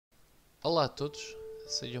Olá a todos,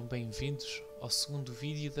 sejam bem-vindos ao segundo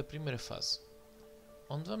vídeo da primeira fase,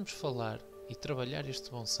 onde vamos falar e trabalhar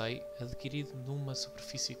este bonsai adquirido numa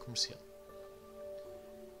superfície comercial.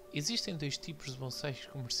 Existem dois tipos de bonsais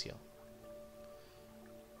comercial.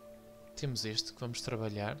 Temos este que vamos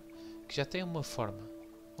trabalhar, que já tem uma forma,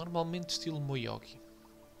 normalmente de estilo moyogi,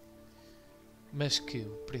 mas que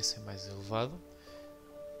o preço é mais elevado,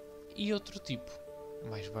 e outro tipo,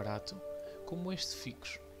 mais barato, como este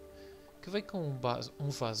ficus, que vem com um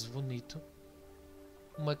vaso bonito,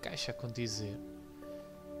 uma caixa com dizer,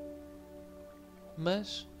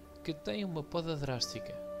 mas que tem uma poda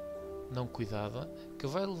drástica, não cuidada, que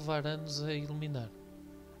vai levar anos a iluminar.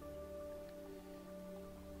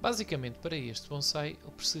 Basicamente, para este bonsai,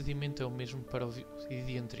 o procedimento é o mesmo para o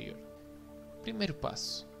vídeo anterior. Primeiro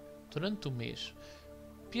passo: durante o mês,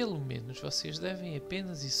 pelo menos vocês devem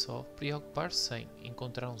apenas e só preocupar-se em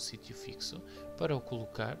encontrar um sítio fixo para o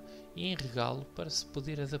colocar e enregá-lo para se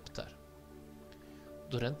poder adaptar.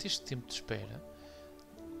 Durante este tempo de espera,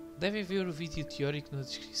 devem ver o vídeo teórico na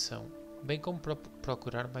descrição, bem como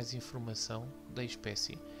procurar mais informação da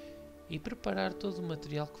espécie e preparar todo o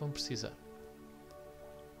material que vão precisar.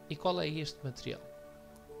 E qual é este material?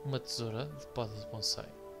 Uma tesoura de poda de bonsai,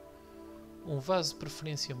 um vaso de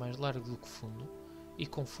preferência mais largo do que fundo e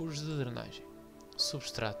com furos de drenagem,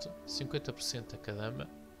 substrato 50% acadama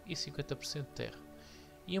e 50% terra,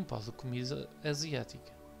 e um pau de comida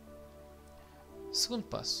asiática. Segundo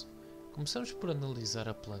passo: começamos por analisar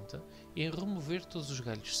a planta e remover todos os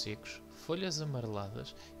galhos secos, folhas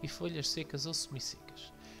amareladas e folhas secas ou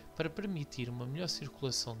semissecas, para permitir uma melhor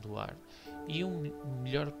circulação do ar e uma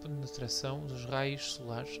melhor penetração dos raios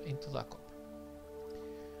solares em toda a copa.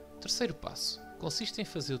 O terceiro passo consiste em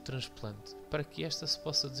fazer o transplante para que esta se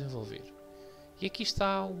possa desenvolver. E aqui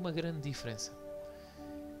está uma grande diferença.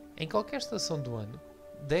 Em qualquer estação do ano,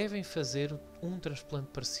 devem fazer um transplante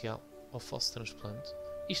parcial ou falso transplante,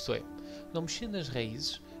 isto é, não mexendo nas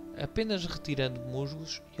raízes, apenas retirando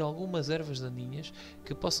musgos e algumas ervas daninhas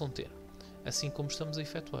que possam ter, assim como estamos a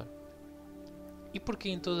efetuar. E porquê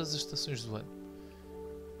em todas as estações do ano?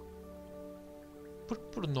 Porque,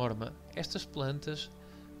 por norma, estas plantas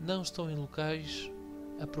não estão em locais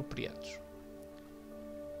apropriados,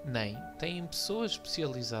 nem têm pessoas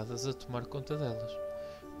especializadas a tomar conta delas.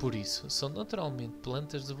 Por isso, são naturalmente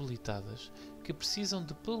plantas debilitadas que precisam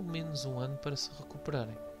de pelo menos um ano para se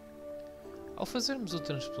recuperarem. Ao fazermos o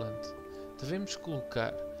transplante, devemos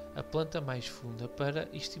colocar a planta mais funda para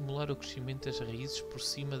estimular o crescimento das raízes por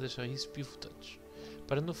cima das raízes pivotantes,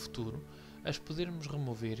 para no futuro as podermos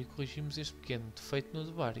remover e corrigirmos este pequeno defeito no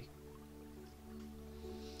debari.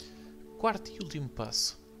 Quarto e último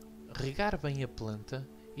passo: regar bem a planta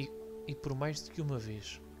e por mais do que uma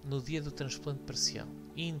vez, no dia do transplante parcial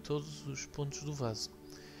e em todos os pontos do vaso,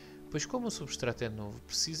 pois como o substrato é novo,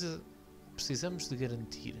 precisamos de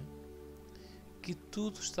garantir que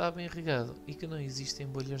tudo está bem regado e que não existem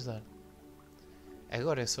bolhas de ar.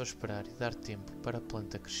 Agora é só esperar e dar tempo para a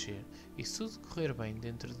planta crescer, e se tudo correr bem,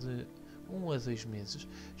 dentro de 1 a 2 meses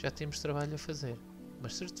já temos trabalho a fazer,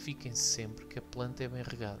 mas certifiquem-se sempre que a planta é bem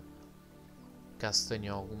regada. Caso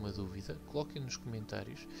tenham alguma dúvida, coloquem nos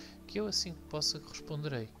comentários que eu assim que possa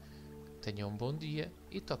responderei. Tenham um bom dia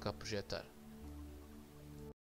e toca a projetar.